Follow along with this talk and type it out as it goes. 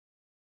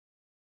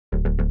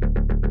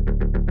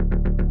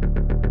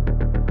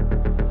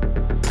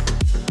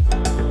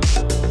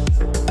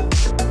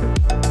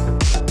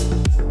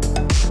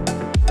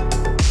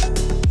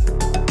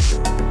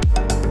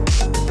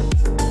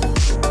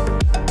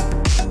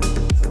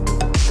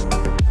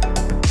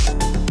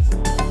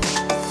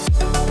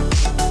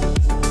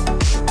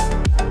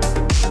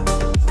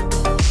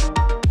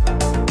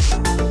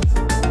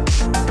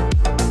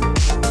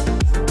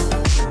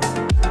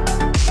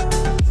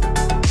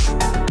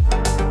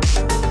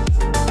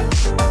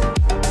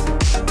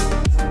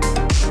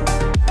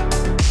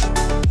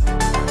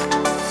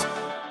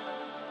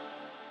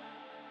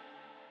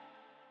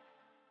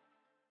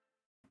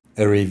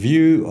A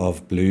review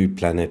of Blue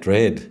Planet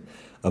Red,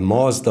 a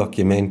Mars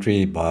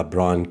documentary by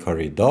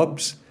Cory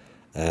Dobbs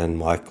and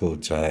Michael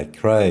J.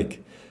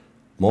 Craig.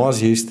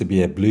 Mars used to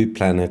be a blue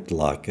planet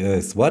like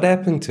Earth. What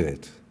happened to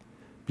it?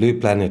 Blue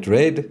Planet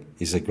Red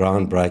is a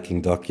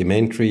groundbreaking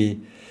documentary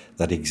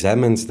that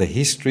examines the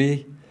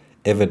history,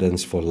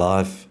 evidence for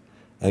life,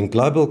 and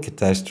global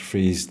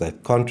catastrophes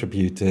that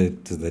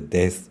contributed to the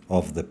death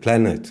of the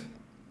planet.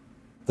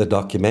 The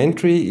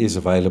documentary is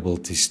available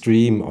to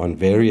stream on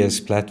various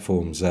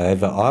platforms.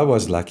 However, I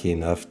was lucky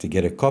enough to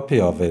get a copy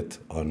of it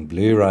on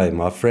Blu-ray.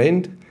 My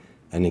friend,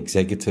 an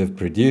executive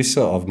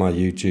producer of my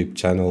YouTube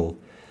channel,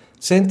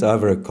 sent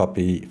over a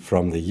copy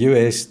from the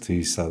US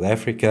to South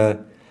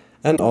Africa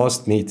and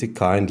asked me to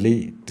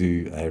kindly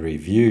do a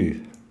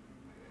review.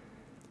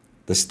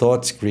 The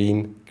start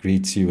screen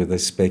greets you with a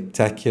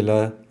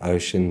spectacular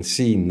ocean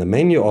scene. The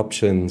menu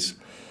options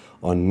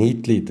are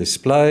neatly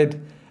displayed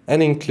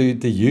and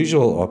include the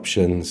usual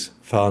options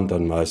found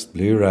on most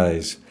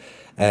Blu-rays,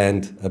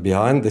 and a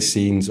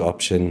behind-the-scenes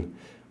option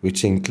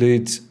which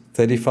includes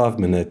 35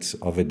 minutes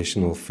of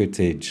additional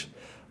footage.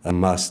 A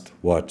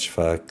must-watch,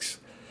 folks.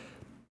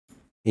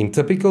 In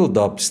typical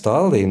Dobbs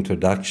style, the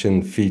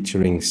introduction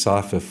featuring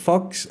Cypher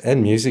Fox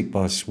and music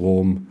by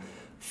Swarm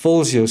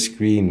fills your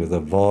screen with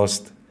a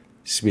vast,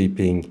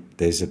 sweeping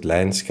desert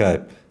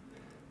landscape.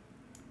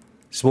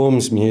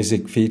 Swarm's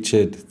music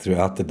featured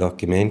throughout the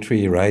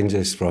documentary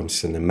ranges from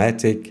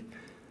cinematic,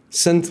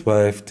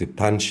 synthwave to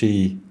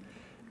punchy,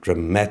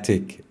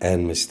 dramatic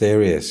and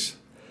mysterious.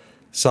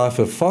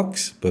 Cypher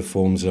Fox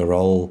performs a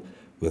role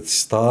with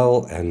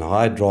style and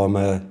high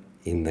drama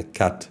in the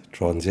cut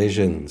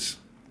transitions.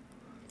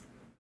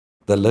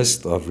 The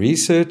list of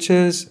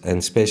researchers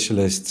and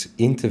specialists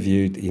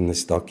interviewed in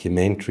this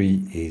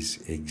documentary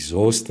is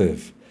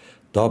exhaustive.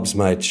 Dobbs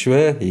made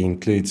sure he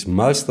includes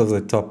most of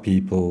the top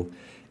people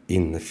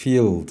in the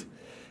field.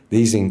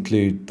 These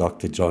include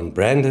Dr. John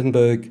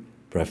Brandenburg,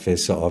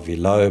 Professor Avi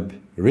Loeb,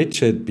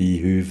 Richard B.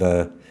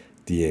 Hoover,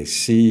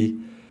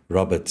 DSc,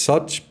 Robert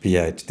Soch,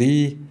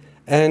 PhD,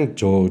 and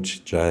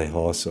George J.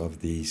 Haas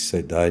of the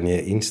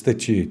Sardinia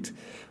Institute,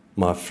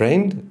 my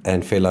friend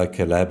and fellow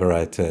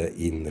collaborator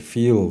in the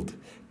field,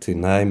 to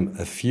name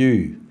a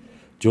few.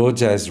 George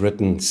has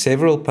written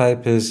several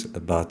papers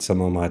about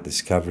some of my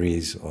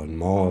discoveries on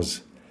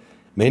Mars.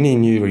 Many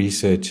new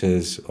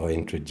researchers are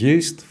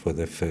introduced for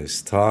the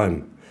first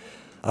time.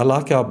 I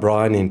like how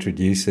Brian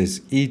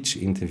introduces each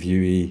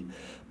interviewee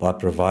by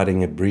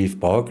providing a brief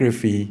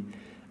biography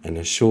and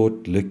a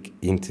short look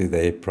into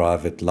their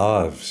private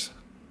lives.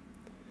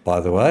 By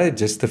the way,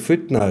 just a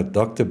footnote,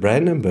 Dr.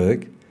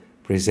 Brandenburg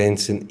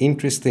presents an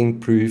interesting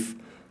proof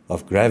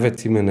of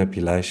gravity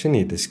manipulation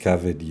he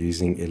discovered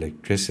using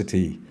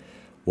electricity.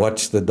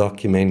 Watch the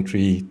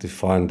documentary to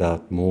find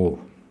out more.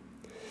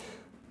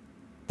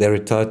 There are a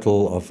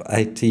total of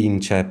 18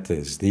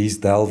 chapters. These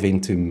delve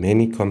into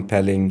many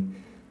compelling,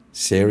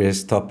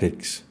 serious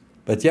topics.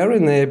 But here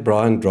and there,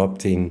 Brian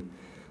dropped in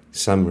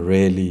some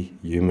really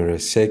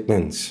humorous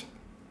segments.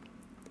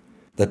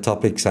 The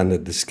topics under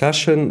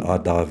discussion are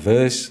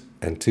diverse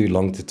and too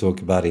long to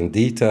talk about in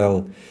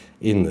detail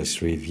in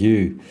this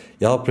review.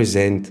 I'll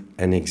present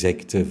an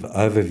executive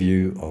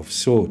overview of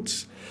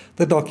sorts.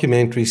 The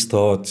documentary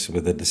starts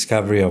with the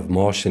discovery of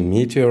Martian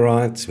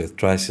meteorites with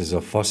traces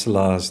of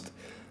fossilized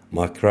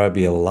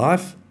microbial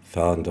life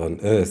found on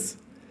Earth,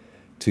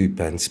 to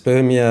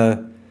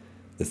panspermia,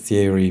 the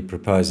theory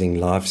proposing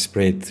life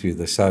spread through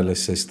the solar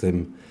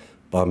system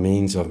by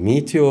means of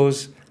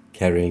meteors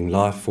carrying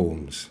life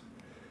forms.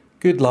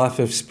 Could life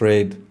have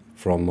spread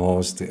from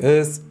Mars to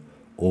Earth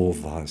or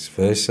vice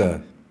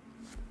versa?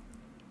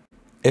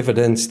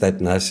 Evidence that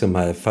NASA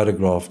may have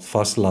photographed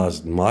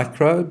fossilized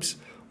microbes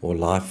or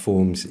life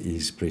forms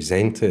is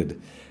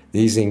presented.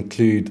 These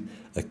include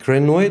a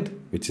crinoid,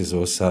 which is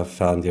also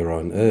found here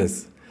on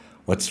Earth.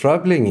 What's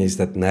troubling is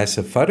that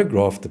NASA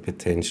photographed the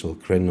potential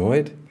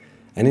crinoid,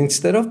 and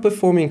instead of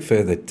performing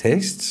further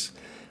tests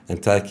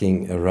and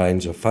taking a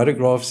range of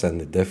photographs and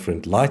the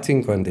different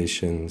lighting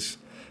conditions,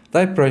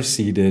 they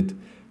proceeded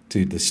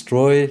to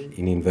destroy,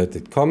 in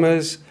inverted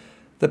commas,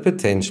 the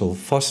potential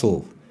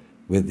fossil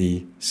with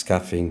the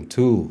scuffing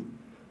tool.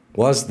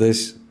 Was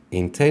this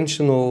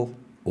intentional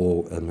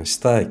or a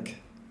mistake?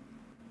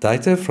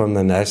 Data from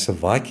the NASA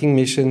Viking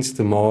missions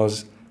to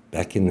Mars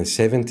back in the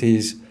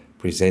 70s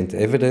present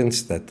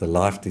evidence that the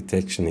life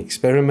detection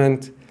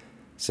experiment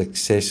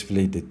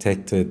successfully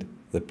detected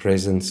the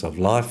presence of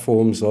life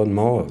forms on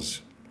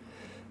Mars.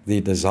 The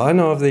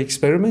designer of the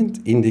experiment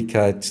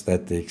indicates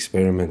that the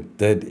experiment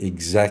did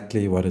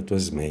exactly what it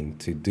was meant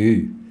to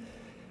do.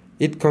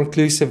 It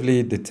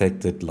conclusively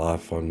detected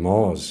life on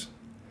Mars.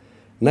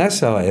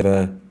 NASA,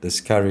 however,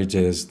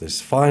 discourages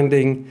this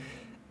finding,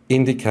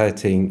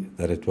 indicating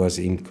that it was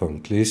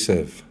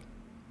inconclusive.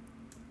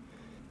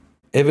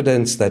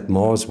 Evidence that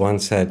Mars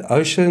once had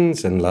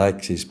oceans and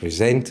lakes is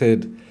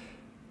presented,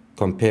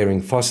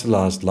 comparing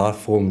fossilized life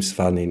forms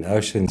found in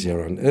oceans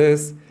here on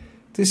Earth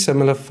to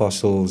similar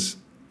fossils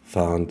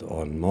found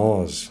on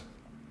Mars.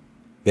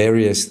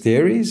 Various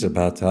theories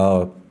about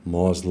how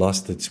Mars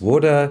lost its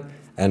water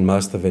and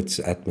most of its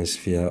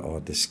atmosphere are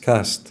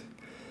discussed.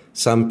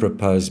 Some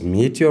propose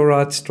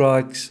meteorite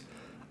strikes,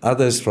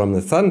 others from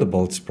the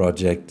Thunderbolts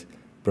project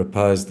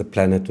propose the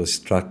planet was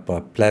struck by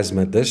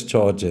plasma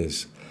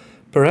discharges,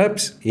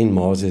 perhaps in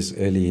Mars's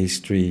early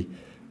history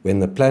when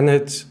the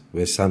planets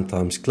were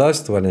sometimes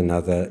close to one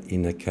another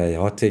in a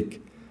chaotic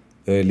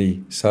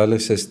early solar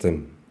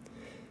system.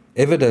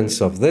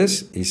 Evidence of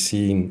this is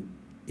seen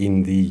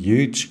in the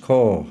huge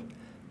car,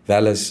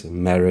 Valles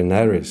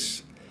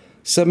Marineris,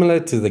 similar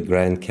to the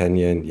Grand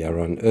Canyon here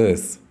on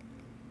Earth.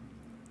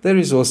 There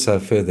is also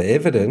further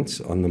evidence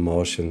on the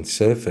Martian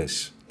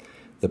surface,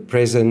 the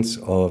presence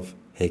of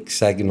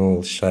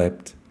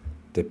hexagonal-shaped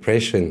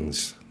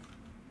depressions.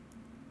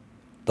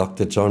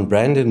 Dr. John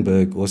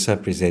Brandenburg also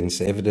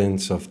presents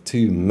evidence of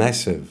two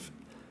massive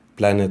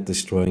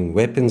planet-destroying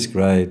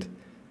weapons-grade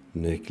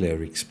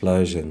nuclear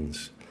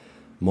explosions.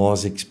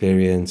 Mars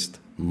experienced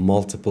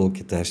multiple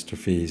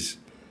catastrophes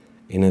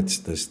in its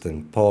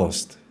distant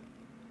past.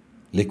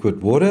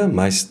 Liquid water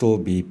may still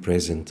be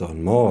present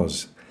on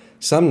Mars.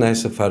 Some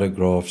NASA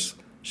photographs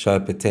show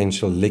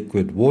potential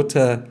liquid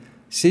water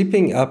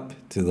seeping up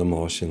to the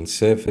Martian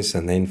surface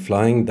and then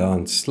flying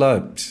down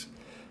slopes,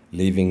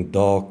 leaving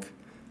dark,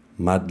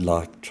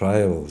 mud-like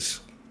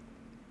trails.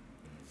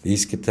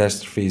 These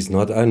catastrophes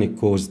not only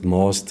caused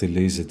Mars to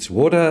lose its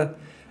water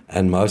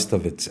and most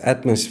of its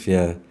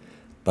atmosphere,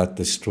 but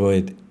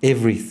destroyed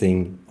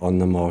everything on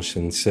the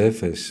Martian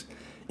surface,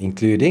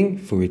 including,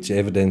 for which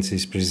evidence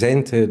is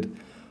presented,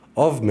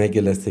 of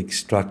megalithic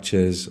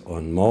structures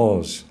on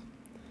Mars.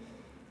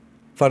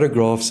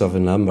 Photographs of a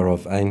number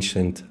of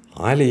ancient,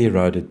 highly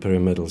eroded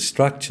pyramidal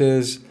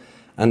structures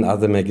and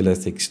other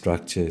megalithic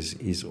structures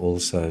is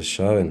also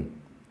shown.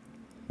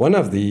 One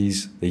of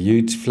these, the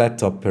huge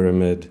flat-top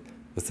pyramid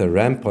with a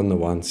ramp on the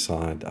one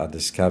side, are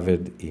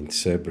discovered in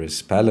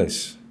Cerberus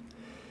Palace.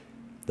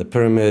 The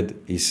pyramid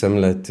is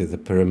similar to the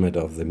Pyramid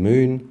of the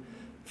Moon,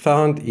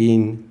 found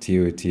in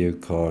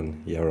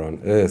Teotihuacan here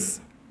on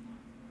Earth.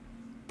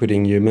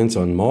 Putting humans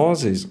on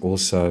Mars is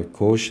also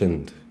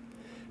cautioned.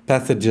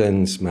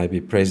 Pathogens may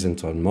be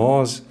present on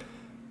Mars,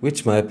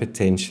 which may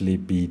potentially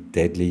be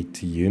deadly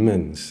to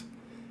humans.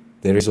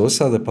 There is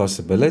also the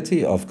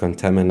possibility of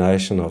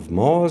contamination of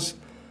Mars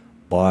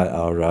by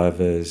our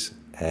rovers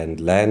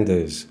and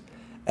landers,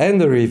 and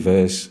the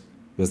reverse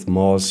with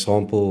Mars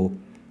sample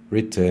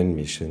return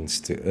missions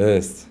to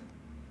Earth.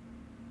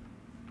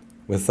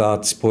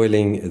 Without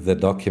spoiling the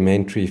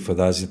documentary for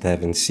those that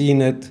haven't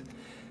seen it,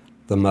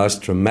 the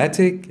most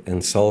dramatic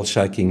and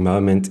soul-shaking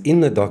moment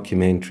in the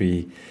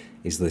documentary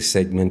is the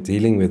segment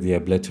dealing with the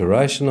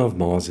obliteration of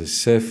Mars's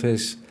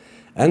surface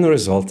and the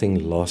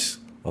resulting loss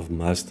of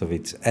most of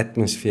its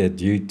atmosphere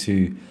due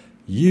to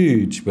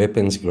huge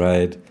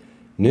weapons-grade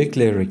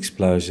nuclear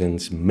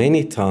explosions,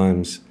 many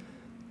times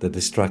the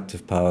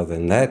destructive power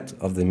than that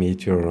of the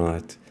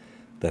meteorite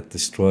that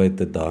destroyed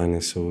the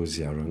dinosaurs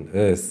here on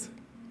Earth.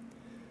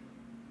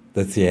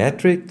 The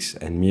theatrics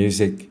and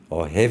music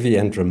are heavy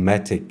and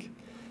dramatic,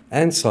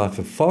 and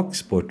Cypher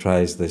Fox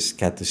portrays this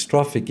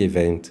catastrophic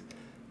event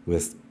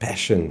with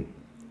passion.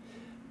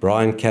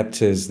 Brian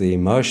captures the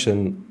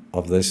emotion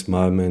of this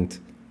moment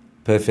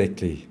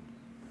perfectly.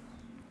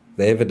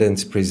 The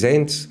evidence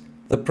presents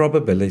the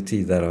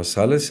probability that our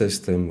solar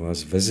system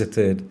was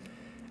visited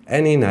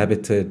and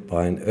inhabited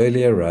by an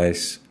earlier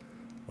race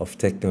of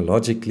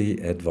technologically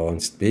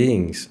advanced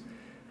beings,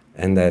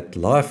 and that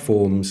life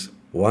forms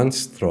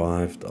once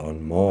thrived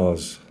on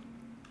Mars.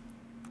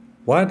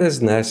 Why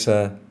does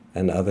NASA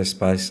and other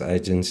space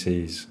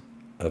agencies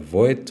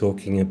avoid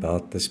talking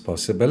about this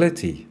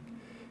possibility?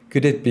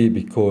 Could it be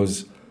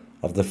because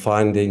of the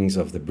findings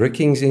of the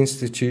Brookings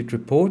Institute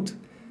report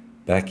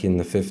back in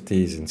the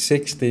 50s and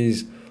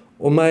 60s,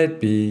 or may it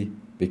be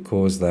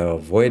because they are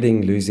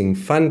avoiding losing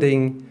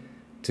funding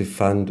to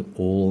fund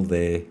all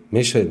their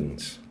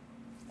missions?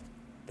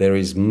 There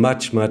is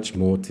much, much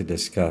more to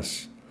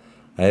discuss.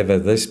 However,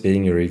 this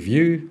being a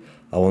review,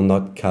 I will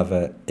not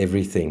cover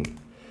everything.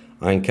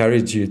 I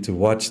encourage you to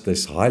watch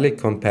this highly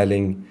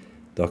compelling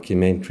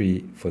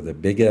documentary for the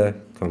bigger,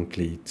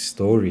 complete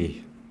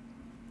story.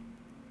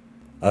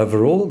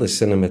 Overall, the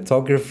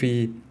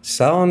cinematography,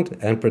 sound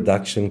and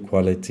production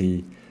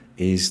quality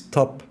is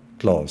top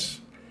class.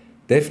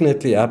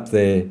 Definitely up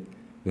there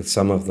with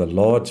some of the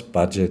large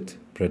budget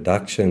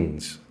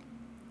productions.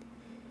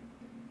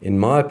 In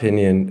my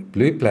opinion,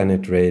 Blue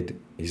Planet Red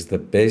is the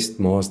best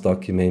Mars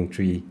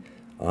documentary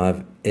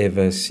I've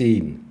ever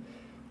seen.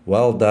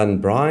 Well done,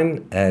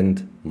 Brian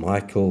and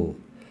Michael.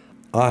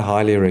 I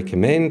highly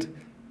recommend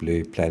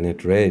Blue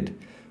Planet Red.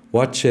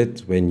 Watch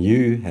it when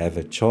you have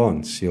a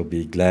chance. You'll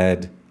be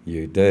glad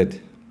you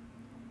did.